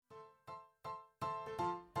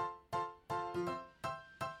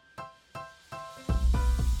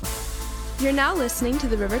You're now listening to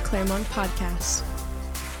the River Clermont podcast.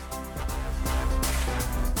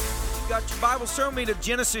 You got your Bible, turn me to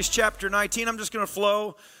Genesis chapter 19. I'm just going to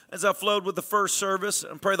flow as I flowed with the first service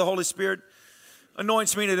and pray the Holy Spirit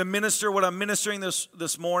anoints me to minister what I'm ministering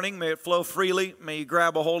this morning. May it flow freely. May you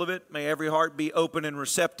grab a hold of it. May every heart be open and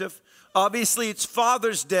receptive. Obviously, it's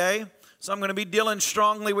Father's Day, so I'm going to be dealing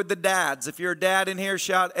strongly with the dads. If you're a dad in here,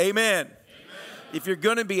 shout amen. Amen. If you're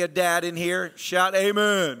going to be a dad in here, shout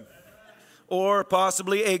amen. Or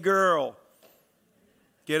possibly a girl.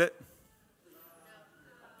 Get it?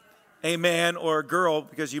 A man or a girl,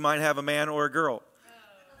 because you might have a man or a girl.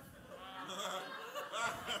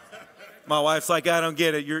 My wife's like, I don't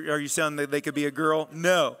get it. Are you saying that they could be a girl?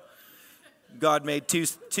 No. God made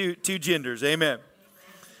two genders. Amen.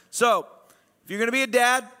 So, if you're going to be a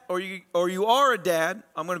dad or you are a dad,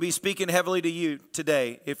 I'm going to be speaking heavily to you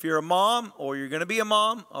today. If you're a mom or you're going to be a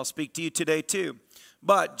mom, I'll speak to you today too.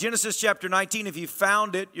 But Genesis chapter 19, if you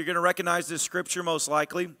found it, you're going to recognize this scripture most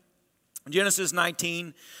likely. Genesis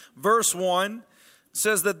 19, verse 1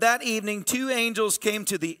 says that evening 2 angels came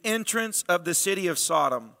to the entrance of the city of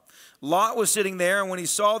Sodom. Lot was sitting there, and when he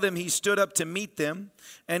saw them, he stood up to meet them,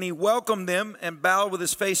 and he welcomed them and bowed with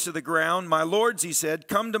his face to the ground. My lords, he said,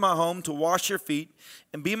 come to my home to wash your feet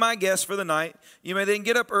and be my guests for the night. You may then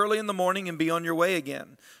get up early in the morning and be on your way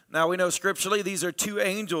again. Now we know scripturally these are 2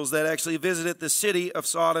 angels that actually visited the city of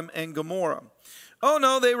Sodom and Gomorrah. Oh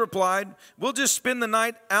no, they replied, we'll just spend the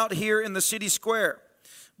night out here in the city square.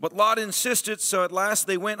 But Lot insisted, so at last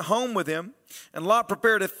they went home with him. And Lot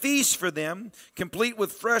prepared a feast for them, complete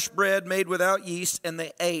with fresh bread made without yeast, and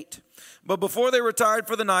they ate. But before they retired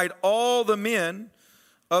for the night, all the men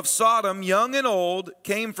of Sodom, young and old,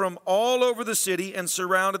 came from all over the city and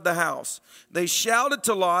surrounded the house. They shouted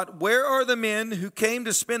to Lot, where are the men who came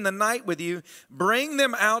to spend the night with you? Bring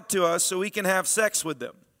them out to us so we can have sex with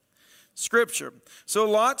them. Scripture. So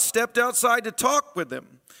Lot stepped outside to talk with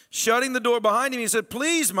them. Shutting the door behind him, he said,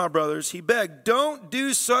 please, my brothers, he begged, don't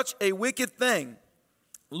do such a wicked thing.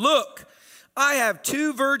 Look, I have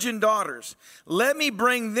 2 virgin daughters. Let me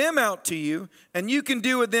bring them out to you, and you can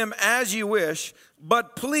do with them as you wish.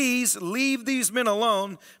 But please leave these men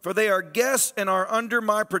alone, for they are guests and are under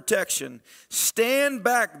my protection. Stand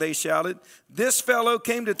back, they shouted. This fellow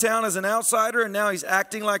came to town as an outsider, and now he's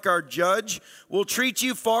acting like our judge. We'll treat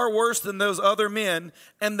you far worse than those other men.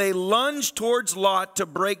 And they lunged towards Lot to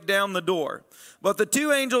break down the door. But the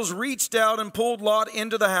 2 angels reached out and pulled Lot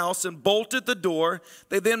into the house and bolted the door.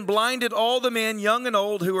 They then blinded all the men, young and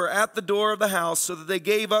old, who were at the door of the house, so that they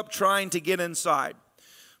gave up trying to get inside.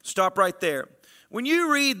 Stop right there. When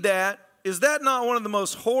you read that, is that not one of the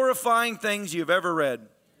most horrifying things you've ever read?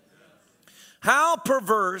 How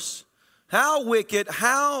perverse, how wicked,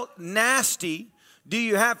 how nasty do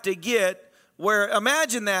you have to get where,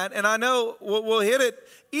 imagine that, and I know we'll hit it,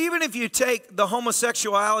 even if you take the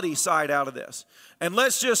homosexuality side out of this, and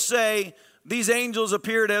let's just say these angels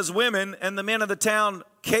appeared as women and the men of the town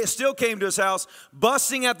still came to his house,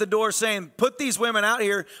 busting at the door saying, put these women out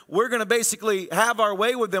here. We're going to basically have our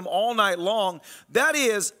way with them all night long. That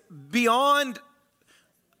is beyond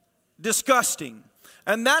disgusting.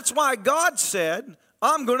 And that's why God said,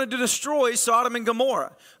 I'm going to destroy Sodom and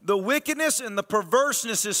Gomorrah. The wickedness and the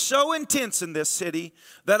perverseness is so intense in this city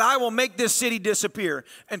that I will make this city disappear.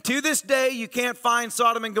 And to this day, you can't find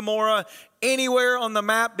Sodom and Gomorrah anywhere on the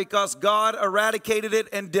map because God eradicated it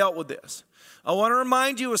and dealt with this. I want to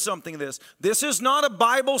remind you of something of this. This is not a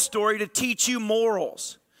Bible story to teach you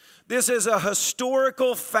morals. This is a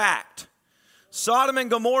historical fact. Sodom and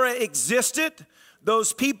Gomorrah existed.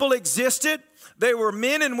 Those people existed. They were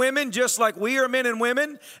men and women just like we are men and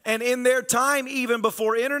women. And in their time, even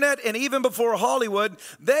before internet and even before Hollywood,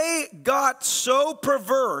 they got so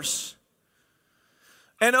perverse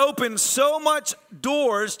and opened so much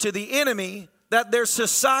doors to the enemy that their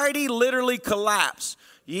society literally collapsed.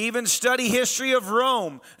 You even study history of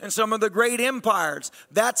Rome and some of the great empires.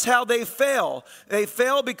 That's how they fell. They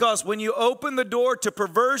fell because when you open the door to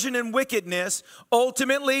perversion and wickedness,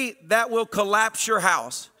 ultimately that will collapse your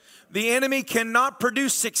house. The enemy cannot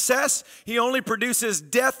produce success. He only produces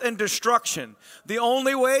death and destruction. The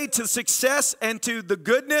only way to success and to the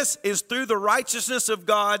goodness is through the righteousness of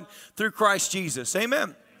God through Christ Jesus.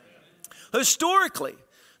 Amen. Historically,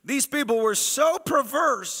 these people were so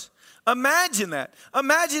perverse. Imagine that.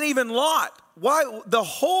 Imagine even Lot. Why the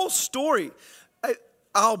whole story?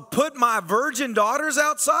 I'll put my virgin daughters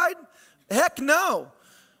outside? Heck no.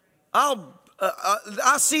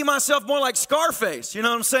 I see myself more like Scarface. You know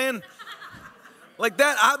what I'm saying? Like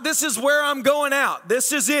that. This is where I'm going out.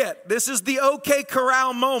 This is it. This is the OK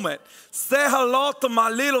Corral moment. Say hello to my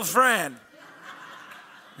little friend.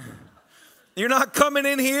 You're not coming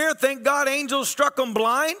in here. Thank God angels struck them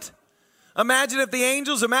blind. Imagine if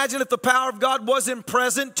the power of God wasn't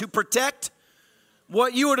present to protect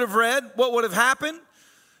what you would have read, what would have happened.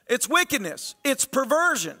 It's wickedness. It's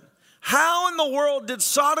perversion. How in the world did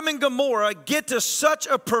Sodom and Gomorrah get to such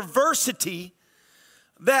a perversity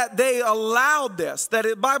that they allowed this? That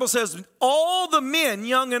the Bible says all the men,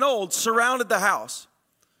 young and old, surrounded the house.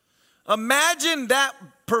 Imagine that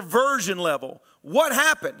perversion level. What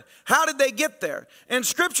happened? How did they get there? And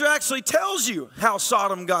Scripture actually tells you how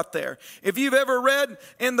Sodom got there. If you've ever read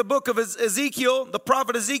in the book of Ezekiel, the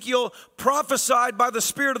prophet Ezekiel prophesied by the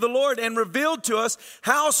Spirit of the Lord and revealed to us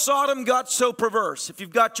how Sodom got so perverse. If you've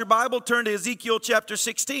got your Bible, turn to Ezekiel chapter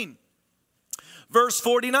 16, verse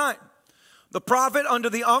 49. The prophet, under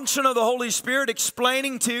the unction of the Holy Spirit,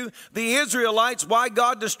 explaining to the Israelites why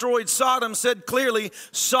God destroyed Sodom, said clearly,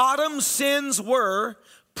 Sodom's sins were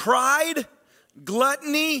pride,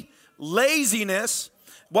 gluttony, laziness.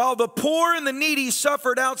 While the poor and the needy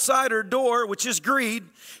suffered outside her door, which is greed,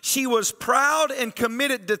 she was proud and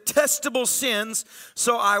committed detestable sins,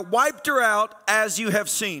 so I wiped her out as you have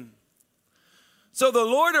seen. So the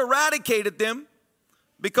Lord eradicated them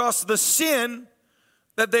because the sin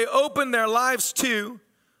that they opened their lives to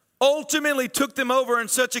ultimately took them over in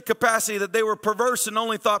such a capacity that they were perverse and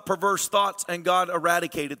only thought perverse thoughts, and God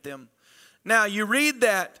eradicated them. Now you read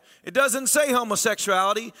that. It doesn't say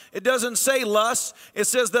homosexuality. It doesn't say lust. It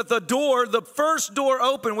says that the first door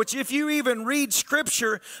open, which if you even read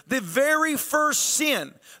Scripture, the very first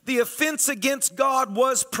sin, the offense against God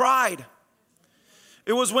was pride.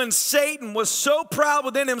 It was when Satan was so proud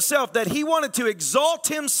within himself that he wanted to exalt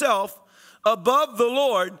himself above the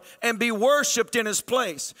Lord and be worshiped in his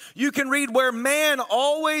place. You can read where man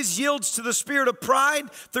always yields to the spirit of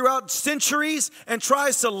pride throughout centuries and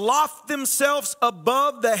tries to loft themselves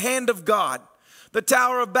above the hand of God. The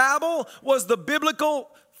Tower of Babel was the biblical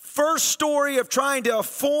first story of trying to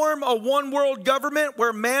form a one world government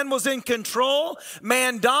where man was in control,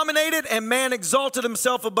 man dominated, and man exalted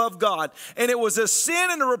himself above God. And it was a sin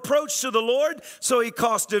and a reproach to the Lord, so he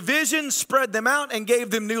caused division, spread them out, and gave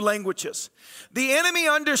them new languages. The enemy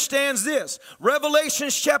understands this. Revelation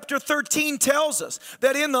chapter 13 tells us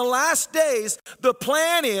that in the last days, the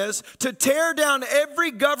plan is to tear down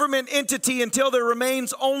every government entity until there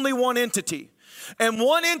remains only one entity. And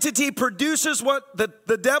one entity produces what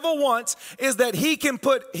the devil wants, is that he can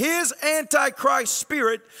put his antichrist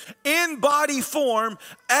spirit in body form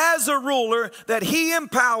as a ruler that he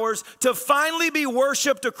empowers to finally be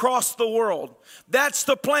worshiped across the world. That's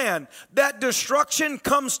the plan. That destruction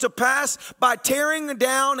comes to pass by tearing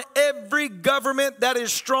down every government that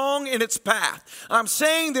is strong in its path. I'm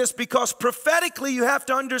saying this because prophetically you have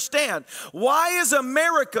to understand, why is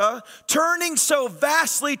America turning so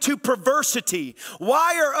vastly to perversity?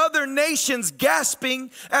 Why are other nations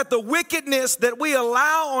gasping at the wickedness that we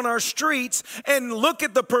allow on our streets and look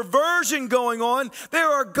at the perversion going on? There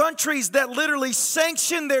are countries that literally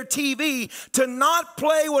sanction their TV to not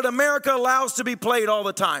play what America allows to be played all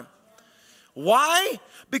the time. Why?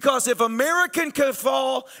 Because if America can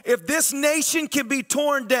fall, if this nation can be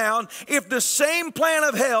torn down, if the same plan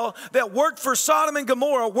of hell that worked for Sodom and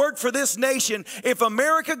Gomorrah worked for this nation, if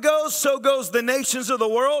America goes, so goes the nations of the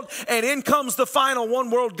world, and in comes the final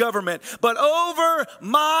one world government. But over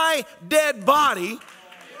my dead body,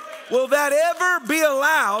 will that ever be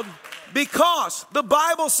allowed? Because the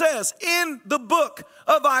Bible says in the book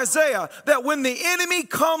of Isaiah that when the enemy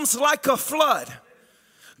comes like a flood,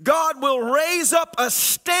 God will raise up a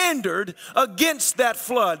standard against that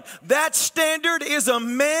flood. That standard is a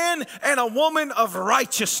man and a woman of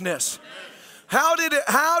righteousness. How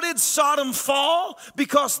did Sodom fall?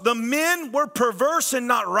 Because the men were perverse and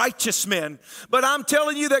not righteous men. But I'm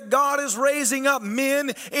telling you that God is raising up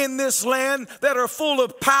men in this land that are full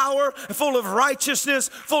of power, full of righteousness,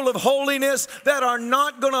 full of holiness, that are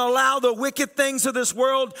not going to allow the wicked things of this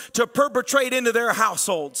world to perpetrate into their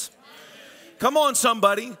households. Come on,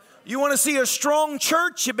 somebody. You want to see a strong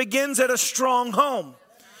church? It begins at a strong home.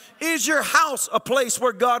 Is your house a place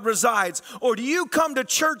where God resides? Or do you come to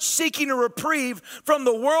church seeking a reprieve from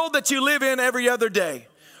the world that you live in every other day?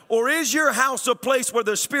 Or is your house a place where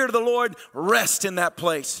the Spirit of the Lord rests in that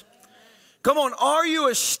place? Come on, are you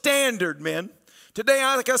a standard, men? Today,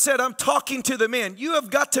 like I said, I'm talking to the men. You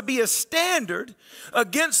have got to be a standard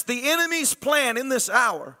against the enemy's plan in this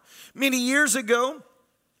hour. Many years ago,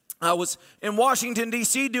 I was in Washington,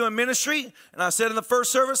 D.C. doing ministry, and I said in the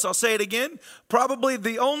first service, I'll say it again, probably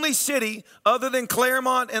the only city other than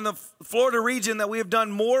Clermont and the Florida region that we have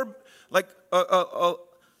done more, like a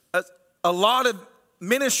lot of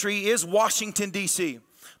ministry is Washington, D.C.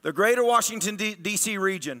 the greater Washington, D.C.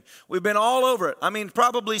 region. We've been all over it. I mean,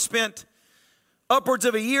 probably spent upwards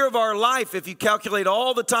of a year of our life, if you calculate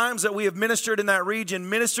all the times that we have ministered in that region,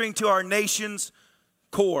 ministering to our nation's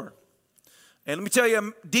core. And let me tell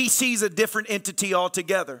you, D.C. is a different entity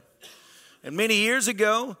altogether. And many years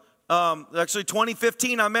ago, actually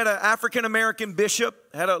 2015, I met an African-American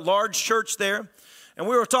bishop, had a large church there. And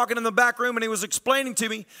we were talking in the back room, and he was explaining to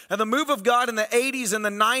me how the move of God in the 80s and the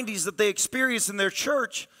 90s that they experienced in their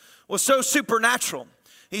church was so supernatural.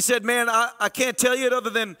 He said, man, I can't tell you it other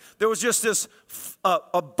than there was just this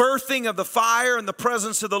a birthing of the fire and the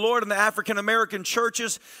presence of the Lord in the African-American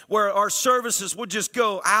churches where our services would just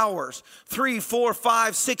go hours, 3, 4,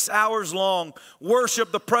 5, 6 hours long.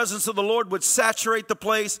 Worship, the presence of the Lord would saturate the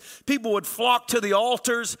place. People would flock to the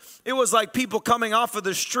altars. It was like people coming off of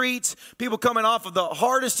the streets, people coming off of the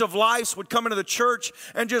hardest of lives would come into the church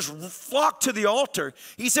and just flock to the altar.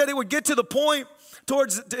 He said it would get to the point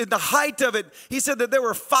towards the height of it, he said that there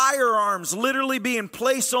were firearms literally being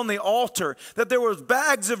placed on the altar, that there was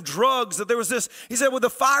bags of drugs, that there was this. He said with the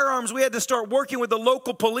firearms, we had to start working with the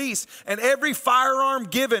local police, and every firearm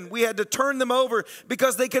given, we had to turn them over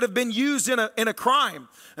because they could have been used in a crime.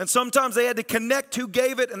 And sometimes they had to connect who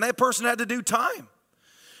gave it, and that person had to do time.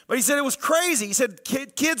 But he said it was crazy. He said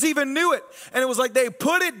kids even knew it. And it was like they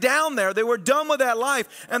put it down there. They were done with that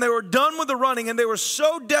life. And they were done with the running. And they were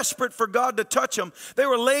so desperate for God to touch them. They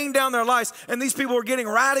were laying down their lives. And these people were getting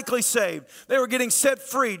radically saved. They were getting set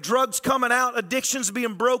free. Drugs coming out. Addictions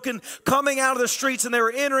being broken. Coming out of the streets. And they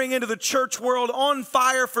were entering into the church world on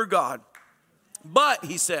fire for God. But,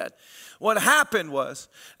 he said, what happened was,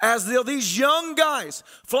 as these young guys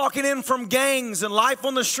flocking in from gangs and life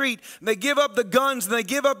on the street, and they give up the guns and they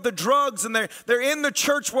give up the drugs and they're in the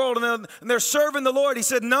church world and they're serving the Lord. He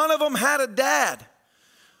said none of them had a dad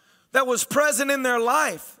that was present in their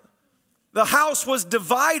life. The house was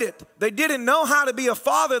divided. They didn't know how to be a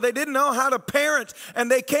father. They didn't know how to parent. And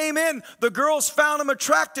they came in. The girls found them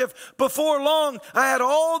attractive. Before long, I had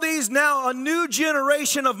all these now, a new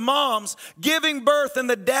generation of moms giving birth and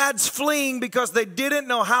the dads fleeing because they didn't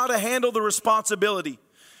know how to handle the responsibility.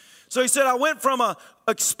 So he said, I went from an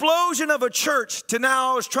explosion of a church to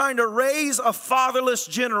now I was trying to raise a fatherless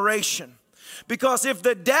generation. Because if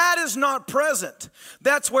the dad is not present,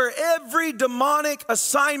 that's where every demonic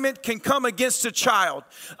assignment can come against a child.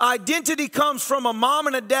 Identity comes from a mom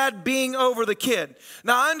and a dad being over the kid.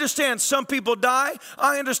 Now, I understand some people die.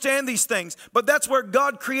 I understand these things. But that's where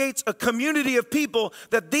God creates a community of people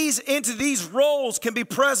that these roles can be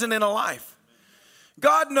present in a life.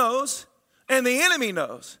 God knows, and the enemy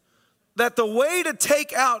knows, that the way to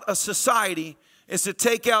take out a society is to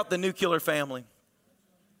take out the nuclear family.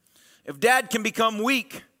 If dad can become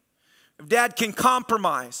weak, if dad can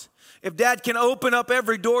compromise, if dad can open up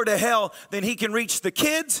every door to hell, then he can reach the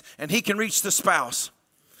kids and he can reach the spouse.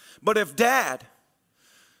 But if dad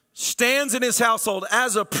stands in his household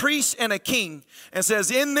as a priest and a king and says,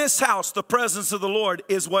 in this house, the presence of the Lord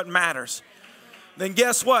is what matters, then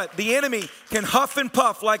guess what? The enemy can huff and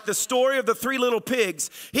puff like the story of the 3 little pigs.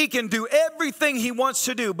 He can do everything he wants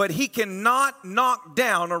to do, but he cannot knock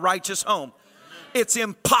down a righteous home. It's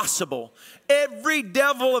impossible. Every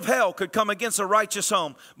devil of hell could come against a righteous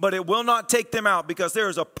home, but it will not take them out because there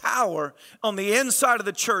is a power on the inside of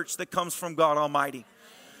the church that comes from God Almighty.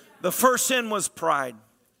 The first sin was pride.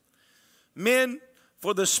 Men,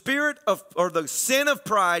 for the spirit of, or the sin of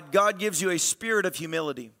pride, God gives you a spirit of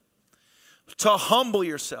humility to humble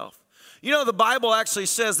yourself. You know, the Bible actually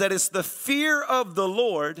says that it's the fear of the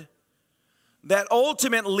Lord that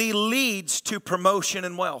ultimately leads to promotion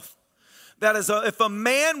and wealth. That is, if a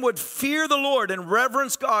man would fear the Lord and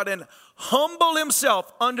reverence God and humble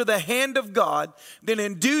himself under the hand of God, then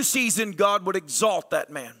in due season God would exalt that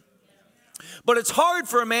man. But it's hard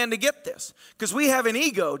for a man to get this because we have an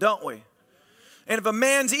ego, don't we? And if a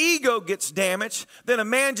man's ego gets damaged, then a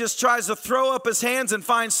man just tries to throw up his hands and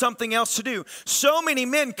find something else to do. So many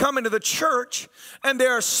men come into the church and they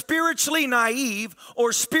are spiritually naive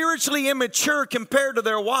or spiritually immature compared to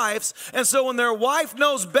their wives. And so when their wife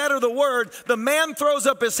knows better the word, the man throws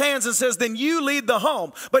up his hands and says, then you lead the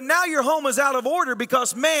home. But now your home is out of order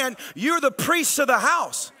because, man, you're the priest of the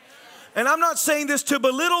house. And I'm not saying this to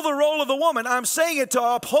belittle the role of the woman. I'm saying it to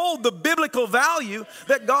uphold the biblical value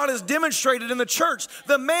that God has demonstrated in the church.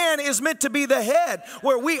 The man is meant to be the head,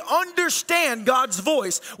 where we understand God's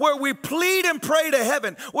voice, where we plead and pray to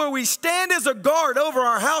heaven, where we stand as a guard over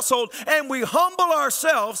our household, and we humble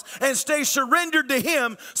ourselves and stay surrendered to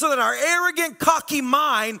Him so that our arrogant, cocky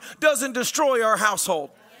mind doesn't destroy our household.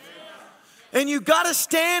 And you got to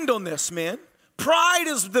stand on this, men. Pride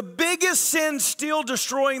is the biggest sin still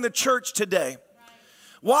destroying the church today.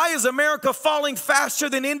 Why is America falling faster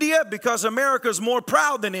than India? Because America is more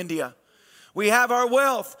proud than India. We have our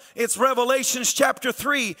wealth. It's Revelations chapter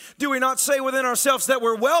 3. Do we not say within ourselves that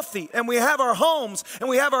we're wealthy, and we have our homes, and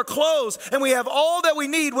we have our clothes, and we have all that we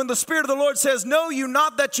need, when the Spirit of the Lord says, know you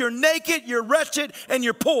not that you're naked, you're wretched, and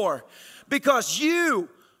you're poor? Because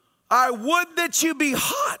I would that you be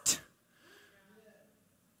hot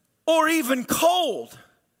or even cold.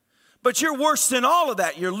 But you're worse than all of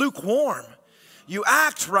that. You're lukewarm. You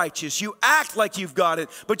act righteous. You act like you've got it,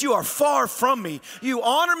 but you are far from me. You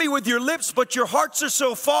honor me with your lips, but your hearts are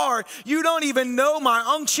so far, you don't even know my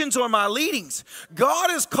unctions or my leadings.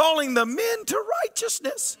 God is calling the men to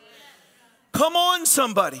righteousness. Come on,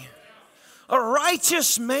 somebody. A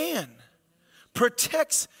righteous man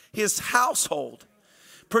protects his household,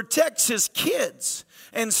 protects his kids,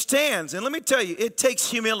 and stands. And let me tell you, it takes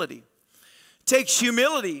humility. It takes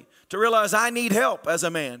humility to realize I need help as a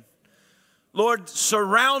man. Lord,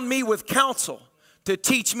 surround me with counsel to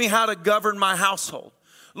teach me how to govern my household.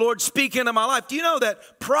 Lord, speak into my life. Do you know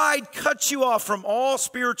that pride cuts you off from all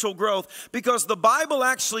spiritual growth? Because the Bible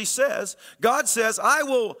actually says, God says, I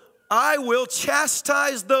will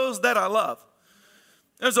chastise those that I love.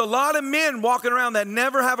 There's a lot of men walking around that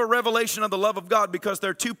never have a revelation of the love of God because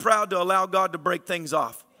they're too proud to allow God to break things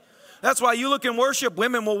off. That's why you look in worship,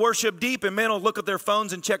 women will worship deep and men will look at their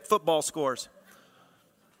phones and check football scores.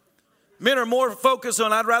 Men are more focused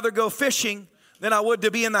on, I'd rather go fishing than I would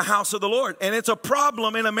to be in the house of the Lord. And it's a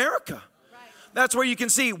problem in America. Right. That's where you can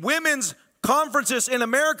see women's conferences in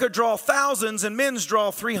America draw thousands and men's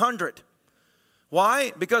draw 300.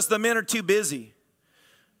 Why? Because the men are too busy.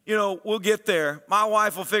 You know, we'll get there. My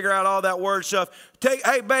wife will figure out all that word stuff.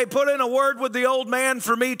 Hey, babe, put in a word with the old man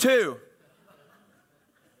for me too.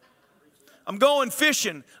 I'm going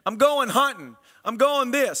fishing. I'm going hunting. I'm going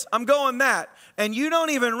this. I'm going that. And you don't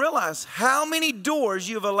even realize how many doors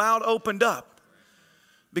you've allowed opened up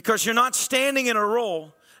because you're not standing in a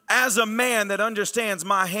role as a man that understands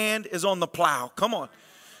my hand is on the plow. Come on.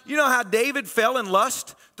 You know how David fell in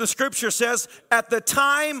lust? The scripture says at the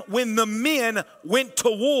time when the men went to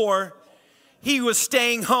war, he was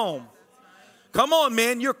staying home. Come on,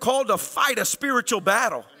 man. You're called to fight a spiritual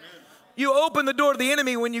battle. You open the door to the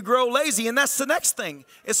enemy when you grow lazy, and that's the next thing.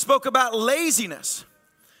 It spoke about laziness.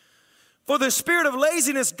 For the spirit of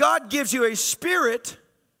laziness, God gives you a spirit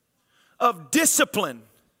of discipline,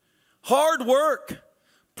 hard work,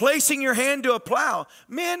 placing your hand to a plow.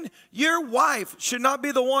 Men, your wife should not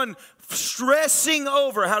be the one stressing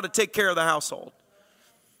over how to take care of the household.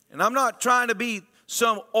 And I'm not trying to be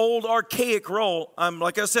some old archaic role.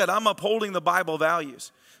 Like I said, I'm upholding the Bible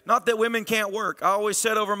values. Not that women can't work. I always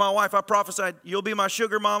said over my wife, I prophesied, you'll be my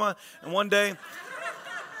sugar mama, and one day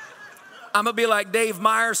I'm going to be like Dave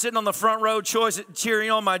Meyer sitting on the front row cheering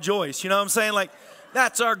on my Joyce. You know what I'm saying? Like,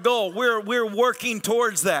 that's our goal. We're working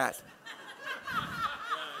towards that.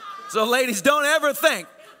 So ladies, don't ever think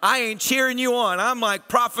I ain't cheering you on. I'm like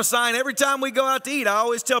prophesying every time we go out to eat. I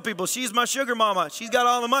always tell people, she's my sugar mama. She's got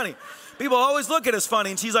all the money. People always look at us funny,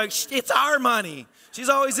 and she's like, it's our money. She's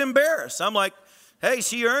always embarrassed. I'm like, hey,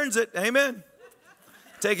 she earns it. Amen.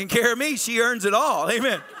 Taking care of me, she earns it all.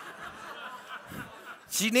 Amen.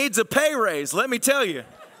 She needs a pay raise, let me tell you.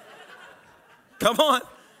 Come on.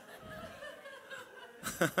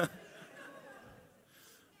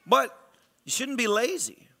 But you shouldn't be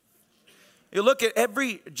lazy. You look at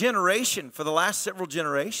every generation for the last several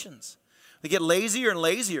generations. They get lazier and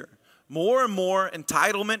lazier. More and more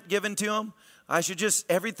entitlement given to them.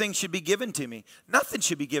 Everything should be given to me. Nothing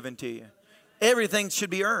should be given to you. Everything should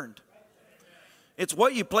be earned. It's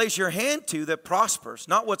what you place your hand to that prospers,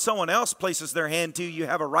 not what someone else places their hand to you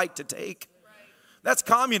have a right to take. That's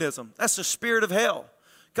communism. That's the spirit of hell.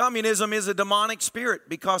 Communism is a demonic spirit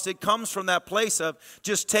because it comes from that place of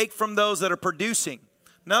just take from those that are producing.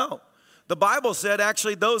 No. The Bible said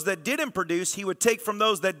actually those that didn't produce, he would take from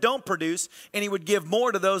those that don't produce, and he would give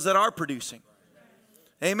more to those that are producing.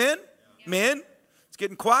 Amen? Men, it's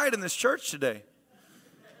getting quiet in this church today.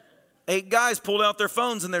 8 guys pulled out their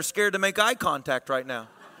phones and they're scared to make eye contact right now.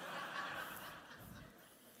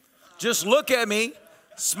 Just look at me,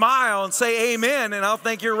 smile, and say amen, and I'll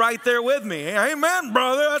think you're right there with me. Amen,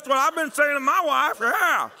 brother. That's what I've been saying to my wife.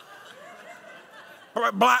 Yeah.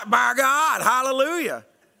 By God, hallelujah.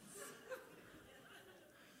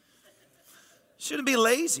 Shouldn't be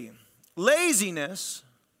lazy. Laziness,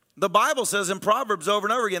 the Bible says in Proverbs over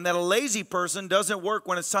and over again that a lazy person doesn't work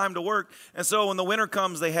when it's time to work. And so when the winter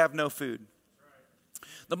comes, they have no food.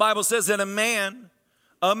 The Bible says that a man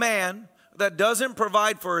that doesn't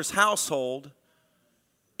provide for his household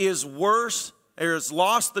is worse, or has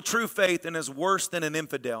lost the true faith and is worse than an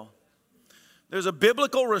infidel. There's a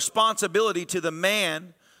biblical responsibility to the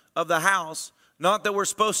man of the house. Not that we're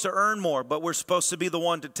supposed to earn more, but we're supposed to be the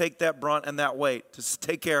one to take that brunt and that weight, to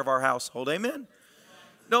take care of our household. Amen?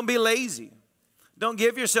 Don't be lazy. Don't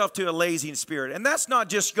give yourself to a lazy spirit. And that's not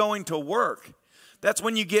just going to work. That's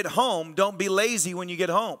when you get home. Don't be lazy when you get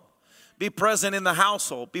home. Be present in the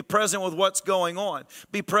household. Be present with what's going on.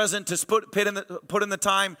 Be present to put in the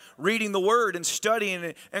time reading the Word and studying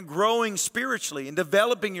it and growing spiritually and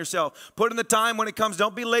developing yourself. Put in the time when it comes.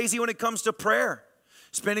 Don't be lazy when it comes to prayer.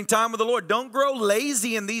 Spending time with the Lord. Don't grow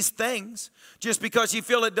lazy in these things just because you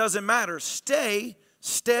feel it doesn't matter. Stay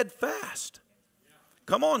steadfast.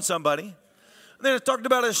 Come on, somebody. And then it talked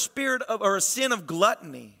about a sin of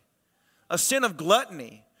gluttony. A sin of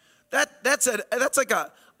gluttony. That's like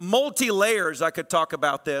a multi-layers. I could talk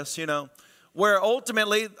about this, where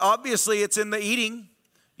ultimately, obviously, it's in the eating.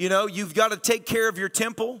 You've got to take care of your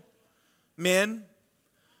temple. Men,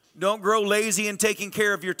 don't grow lazy in taking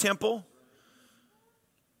care of your temple.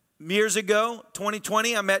 Years ago,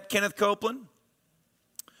 2020, I met Kenneth Copeland.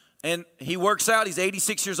 And he works out. He's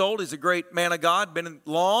 86 years old. He's a great man of God. Been in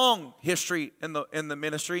long history in the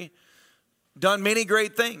ministry. Done many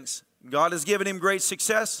great things. God has given him great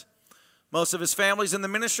success. Most of his family's in the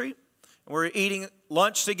ministry. We're eating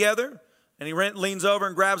lunch together. And he leans over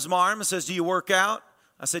and grabs my arm and says, "Do you work out?"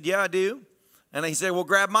 I said, "Yeah, I do." And he said, "Well,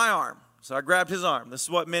 grab my arm." So I grabbed his arm. This is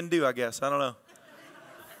what men do, I guess. I don't know.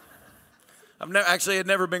 I had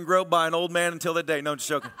never been groped by an old man until that day. No, I'm just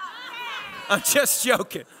joking. I'm just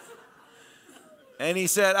joking. And I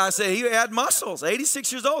said, he had muscles,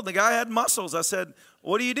 86 years old. The guy had muscles. I said,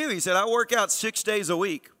 "What do you do?" He said, "I work out 6 days a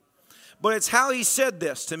week." But it's how he said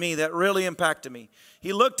this to me that really impacted me.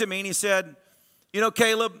 He looked at me and he said,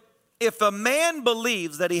 "Caleb, if a man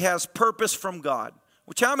believes that he has purpose from God,"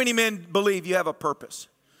 which how many men believe you have a purpose?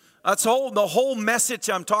 The whole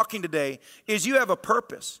message I'm talking today is you have a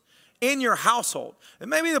purpose in your household. And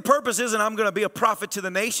maybe the purpose isn't I'm going to be a prophet to the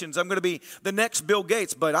nations. I'm going to be the next Bill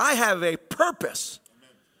Gates. But I have a purpose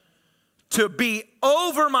to be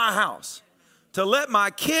over my house, to let my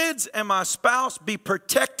kids and my spouse be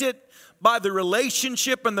protected by the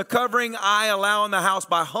relationship and the covering I allow in the house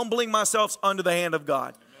by humbling myself under the hand of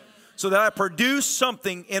God. So that I produce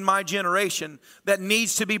something in my generation that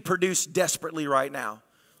needs to be produced desperately right now.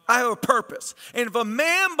 I have a purpose. And if a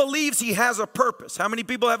man believes he has a purpose, how many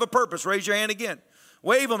people have a purpose? Raise your hand again.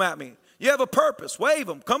 Wave them at me. You have a purpose. Wave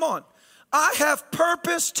them. Come on. I have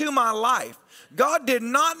purpose to my life. God did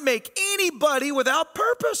not make anybody without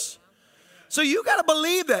purpose. So you got to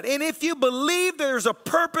believe that. And if you believe there's a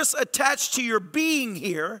purpose attached to your being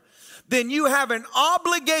here, then you have an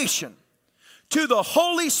obligation to the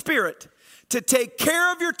Holy Spirit to take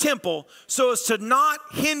care of your temple so as to not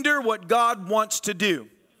hinder what God wants to do.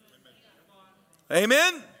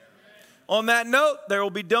 Amen? On that note, there will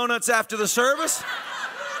be donuts after the service.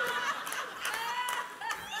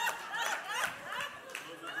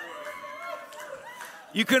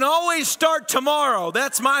 You can always start tomorrow.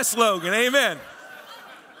 That's my slogan. Amen.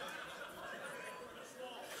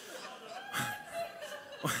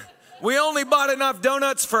 We only bought enough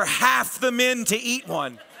donuts for half the men to eat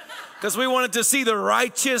one because we wanted to see the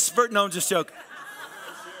righteous. No, I'm just joking.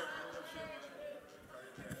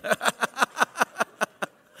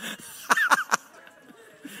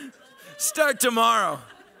 Start tomorrow.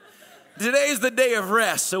 Today's the day of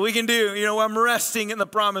rest, so we can do, I'm resting in the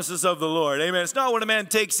promises of the Lord. Amen. It's not what a man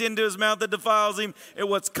takes into his mouth that defiles him, it's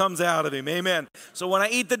what comes out of him. Amen. So when I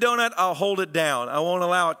eat the donut, I'll hold it down. I won't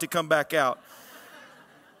allow it to come back out.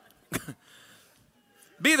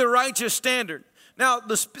 Be the righteous standard. Now,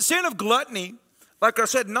 the sin of gluttony, like I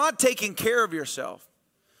said, not taking care of yourself.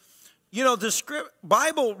 The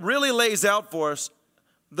Bible really lays out for us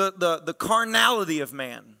the carnality of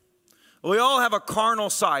man. We all have a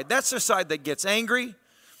carnal side. That's the side that gets angry.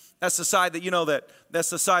 That's the side that,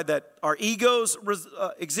 that's the side that our egos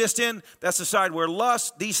exist in. That's the side where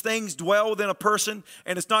lust, these things dwell within a person.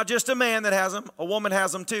 And it's not just a man that has them. A woman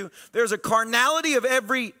has them too. There's a carnality of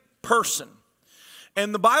every person.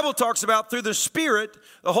 And the Bible talks about through the Spirit,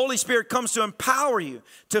 the Holy Spirit comes to empower you,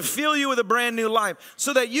 to fill you with a brand new life,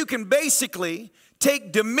 so that you can basically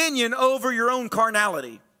take dominion over your own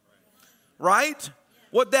carnality. Right?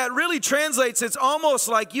 What that really translates, it's almost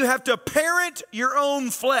like you have to parent your own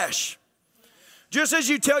flesh. Just as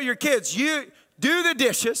you tell your kids, you do the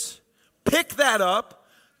dishes, pick that up,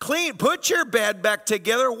 clean, put your bed back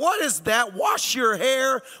together. What is that? Wash your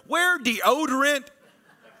hair, wear deodorant.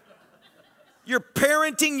 You're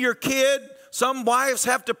parenting your kid. Some wives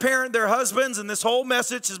have to parent their husbands, and this whole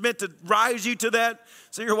message is meant to rise you to that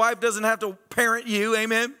so your wife doesn't have to parent you.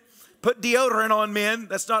 Amen. put deodorant on men.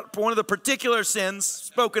 That's not one of the particular sins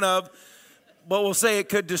spoken of, but we'll say it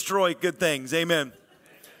could destroy good things. Amen.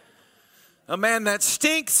 A man that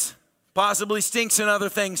stinks possibly stinks in other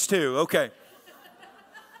things too. Okay.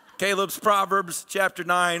 Caleb's Proverbs chapter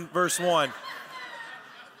 9, verse 1.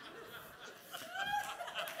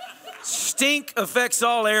 Stink affects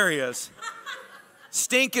all areas.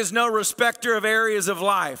 Stink is no respecter of areas of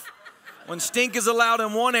life. When stink is allowed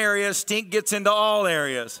in one area, stink gets into all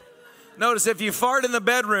areas. Notice if you fart in the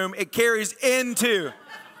bedroom, it carries into.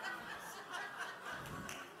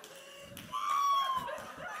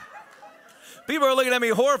 People are looking at me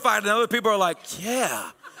horrified, and other people are like,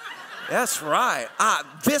 yeah, that's right.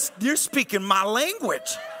 You're speaking my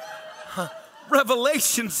language.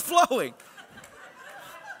 Revelation's flowing.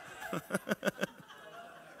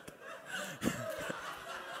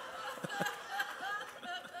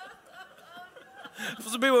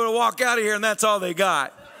 Some people will walk out of here and that's all they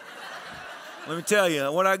got. Let me tell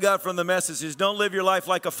you, what I got from the message is don't live your life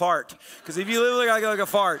like a fart. Because if you live like a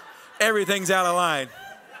fart, everything's out of line.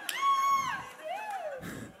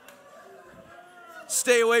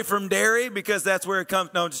 Stay away from dairy because that's where it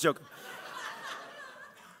comes. No, I'm just joking.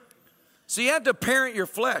 So you have to parent your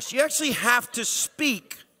flesh. You actually have to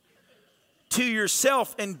speak to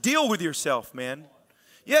yourself and deal with yourself, man.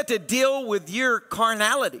 You have to deal with your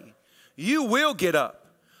carnality. You will get up.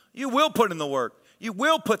 You will put in the work. You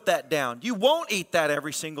will put that down. You won't eat that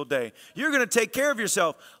every single day. You're going to take care of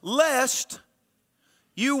yourself, lest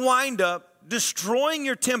you wind up destroying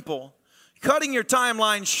your temple, cutting your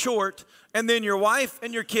timeline short, and then your wife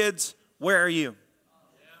and your kids, where are you?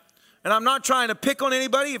 And I'm not trying to pick on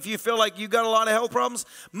anybody if you feel like you got a lot of health problems.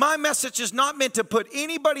 My message is not meant to put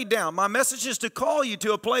anybody down. My message is to call you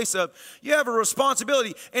to a place of you have a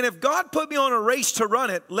responsibility. And if God put me on a race to run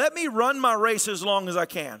it, let me run my race as long as I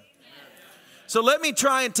can. So let me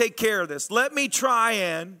try and take care of this. Let me try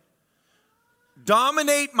and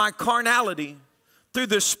dominate my carnality through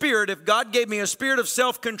the Spirit. If God gave me a spirit of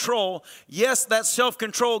self-control, yes, that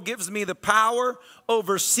self-control gives me the power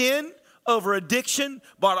over sin, over addiction,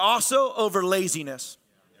 but also over laziness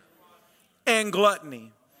and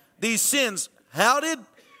gluttony. These sins, how did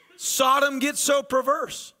Sodom get so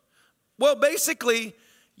perverse? Well, basically,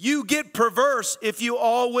 you get perverse if you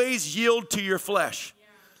always yield to your flesh.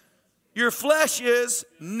 Your flesh is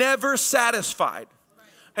never satisfied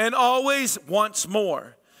and always wants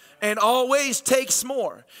more and always takes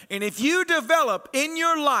more. And if you develop in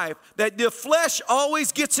your life that the flesh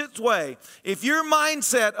always gets its way, if your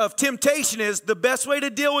mindset of temptation is the best way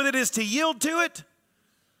to deal with it is to yield to it,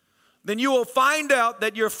 then you will find out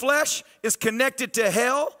that your flesh is connected to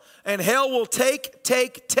hell, and hell will take.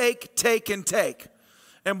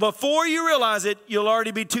 And before you realize it, you'll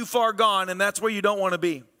already be too far gone, and that's where you don't want to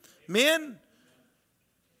be. Men,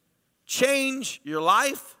 change your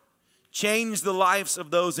life. Change the lives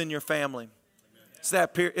of those in your family. It's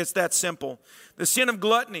that simple. The sin of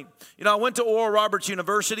gluttony. You know, I went to Oral Roberts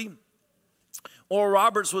University. Oral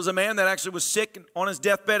Roberts was a man that actually was sick on his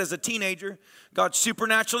deathbed as a teenager. God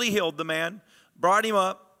supernaturally healed the man, brought him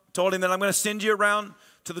up, told him that I'm going to send you around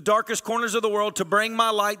to the darkest corners of the world to bring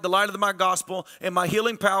my light, the light of my gospel, and my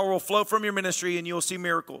healing power will flow from your ministry and you will see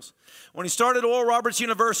miracles. When he started Oral Roberts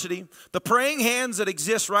University, the praying hands that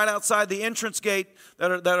exist right outside the entrance gate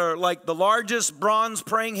that are like the largest bronze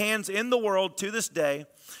praying hands in the world to this day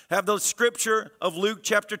have the scripture of Luke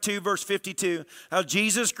chapter 2 verse 52, how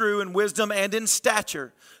Jesus grew in wisdom and in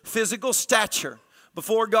stature, physical stature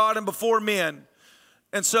before God and before men.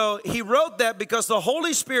 And so he wrote that because the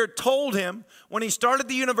Holy Spirit told him when he started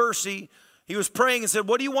the university, he was praying and said,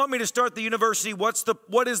 what do you want me to start the university? What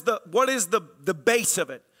is the base of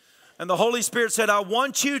it? And the Holy Spirit said, I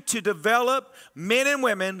want you to develop men and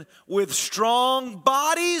women with strong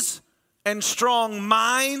bodies and strong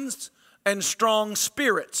minds and strong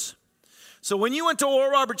spirits. So when you went to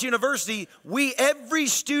Oral Roberts University, every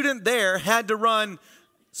student there had to run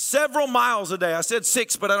several miles a day. I said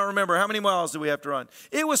 6, but I don't remember. How many miles do we have to run?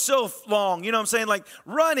 It was so long. You know what I'm saying? Like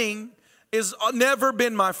running has never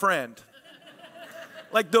been my friend.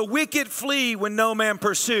 Like the wicked flee when no man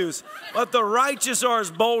pursues, but the righteous are as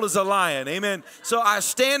bold as a lion. Amen. So I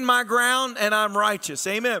stand my ground and I'm righteous.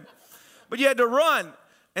 Amen. But you had to run.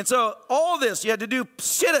 And so all this, you had to do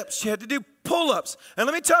sit-ups, you had to do pull-ups. And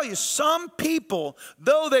let me tell you, some people,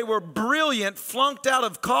 though they were brilliant, flunked out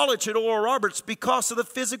of college at Oral Roberts because of the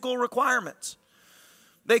physical requirements.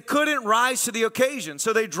 They couldn't rise to the occasion,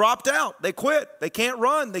 so they dropped out. They quit. They can't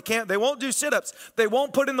run. They won't do sit-ups. They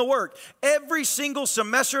won't put in the work. Every single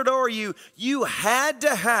semester at ORU, you had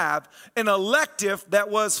to have an elective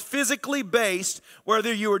that was physically based,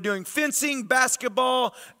 whether you were doing fencing,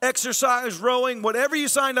 basketball, exercise, rowing, whatever you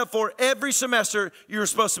signed up for, every semester you were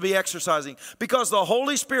supposed to be exercising. Because the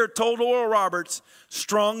Holy Spirit told Oral Roberts,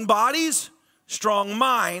 strong bodies, strong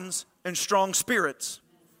minds, and strong spirits.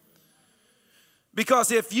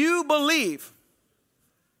 Because if you believe,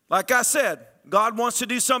 like I said, God wants to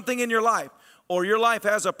do something in your life, or your life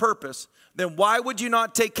has a purpose, then why would you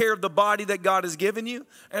not take care of the body that God has given you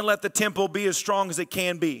and let the temple be as strong as it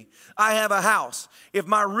can be? I have a house. If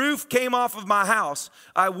my roof came off of my house,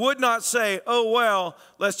 I would not say, oh, well,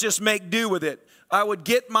 let's just make do with it. I would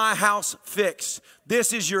get my house fixed.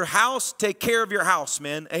 This is your house. Take care of your house,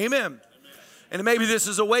 men. Amen. And maybe this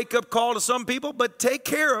is a wake-up call to some people, but take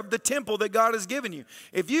care of the temple that God has given you.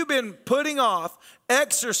 If you've been putting off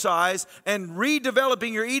exercise and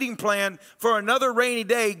redeveloping your eating plan for another rainy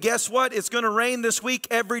day, guess what? It's going to rain this week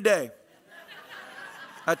every day.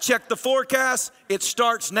 I checked the forecast. It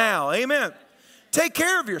starts now. Amen. Take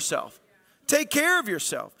care of yourself. Take care of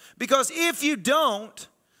yourself. Because if you don't,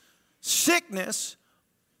 sickness,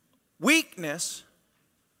 weakness,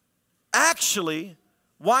 actually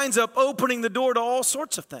winds up opening the door to all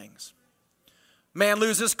sorts of things. Man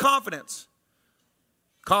loses confidence.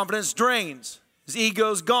 Confidence drains. His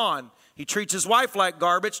ego's gone. He treats his wife like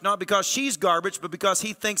garbage, not because she's garbage, but because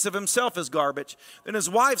he thinks of himself as garbage. Then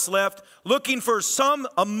his wife's left looking for some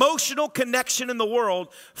emotional connection in the world,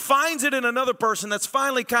 finds it in another person that's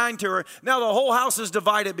finally kind to her. Now the whole house is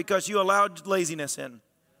divided because you allowed laziness in.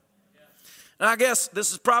 And I guess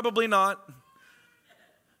this is probably not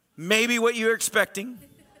maybe what you're expecting.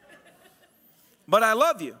 But I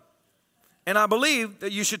love you, and I believe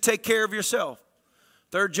that you should take care of yourself.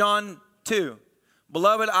 3 John 2.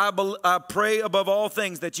 Beloved, I pray above all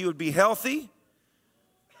things that you would be healthy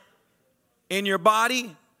in your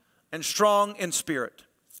body and strong in spirit.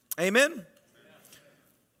 Amen?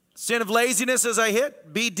 Sin of laziness as I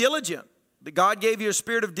hit, be diligent. God gave you a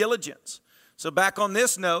spirit of diligence. So back on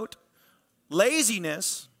this note,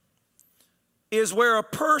 laziness is where a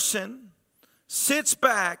person sits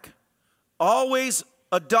back always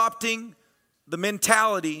adopting the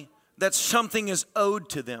mentality that something is owed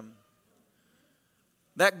to them.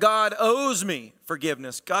 That God owes me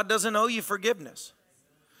forgiveness. God doesn't owe you forgiveness.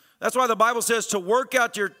 That's why the Bible says to work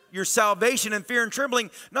out your salvation in fear and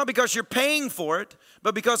trembling, not because you're paying for it,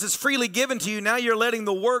 but because it's freely given to you. Now you're letting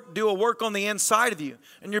the work do a work on the inside of you.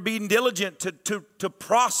 And you're being diligent to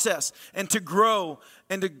process and to grow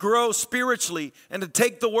spiritually and to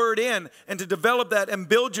take the word in and to develop that and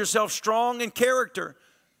build yourself strong in character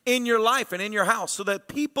in your life and in your house so that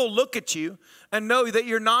people look at you and know that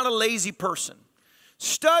you're not a lazy person.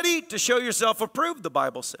 Study to show yourself approved, the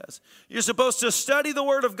Bible says. You're supposed to study the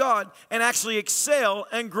Word of God and actually excel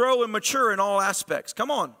and grow and mature in all aspects. Come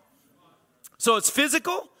on. So it's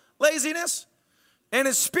physical laziness and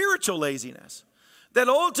it's spiritual laziness. That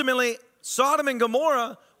ultimately Sodom and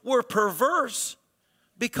Gomorrah were perverse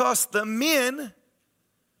because the men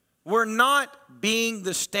were not being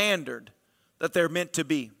the standard that they're meant to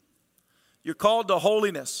be. You're called to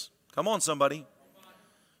holiness. Come on, somebody.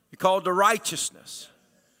 You're called to righteousness.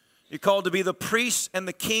 You're called to be the priest and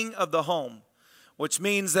the king of the home, which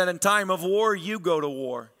means that in time of war, you go to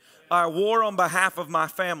war. I war on behalf of my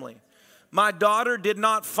family. My daughter did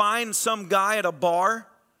not find some guy at a bar.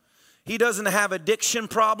 He doesn't have addiction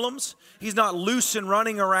problems. He's not loose and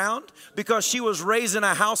running around because she was raised in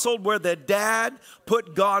a household where the dad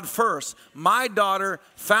put God first. My daughter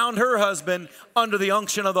found her husband under the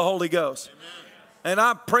unction of the Holy Ghost. Amen. And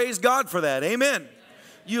I praise God for that. Amen.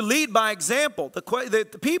 You lead by example.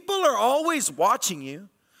 The people are always watching you.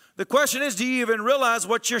 The question is, do you even realize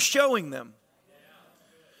what you're showing them?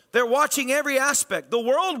 They're watching every aspect. The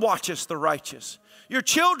world watches the righteous. Your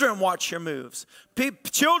children watch your moves.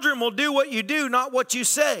 Children will do what you do, not what you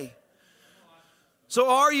say. So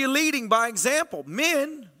are you leading by example?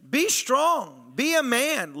 Men, be strong. Be a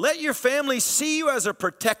man. Let your family see you as a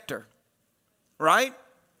protector. Right?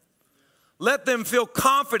 Let them feel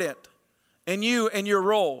confident in you and your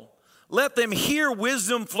role. Let them hear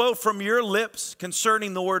wisdom flow from your lips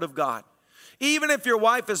concerning the Word of God. Even if your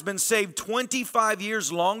wife has been saved 25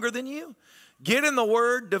 years longer than you, get in the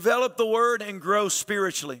Word, develop the Word, and grow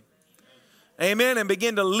spiritually. Amen. And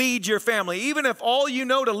begin to lead your family. Even if all you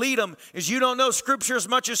know to lead them is you don't know Scripture as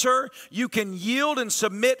much as her, you can yield and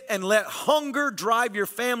submit and let hunger drive your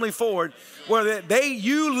family forward, where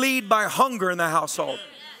you lead by hunger in the household.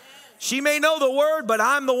 She may know the Word, but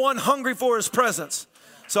I'm the one hungry for His presence.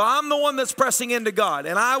 So I'm the one that's pressing into God,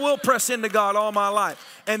 and I will press into God all my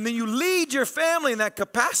life. And then you lead your family in that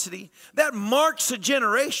capacity, that marks a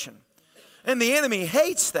generation. And the enemy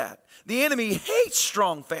hates that. The enemy hates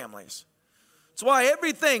strong families. That's why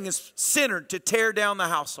everything is centered to tear down the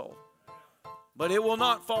household. But it will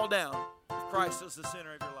not fall down if Christ is the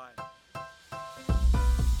center of your life.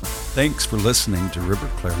 Thanks for listening to River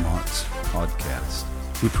Clermont's podcast.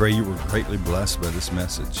 We pray you were greatly blessed by this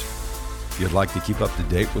message. If you'd like to keep up to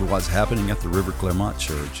date with what's happening at the River Clermont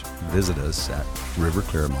Church, visit us at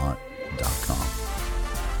riverclermont.com.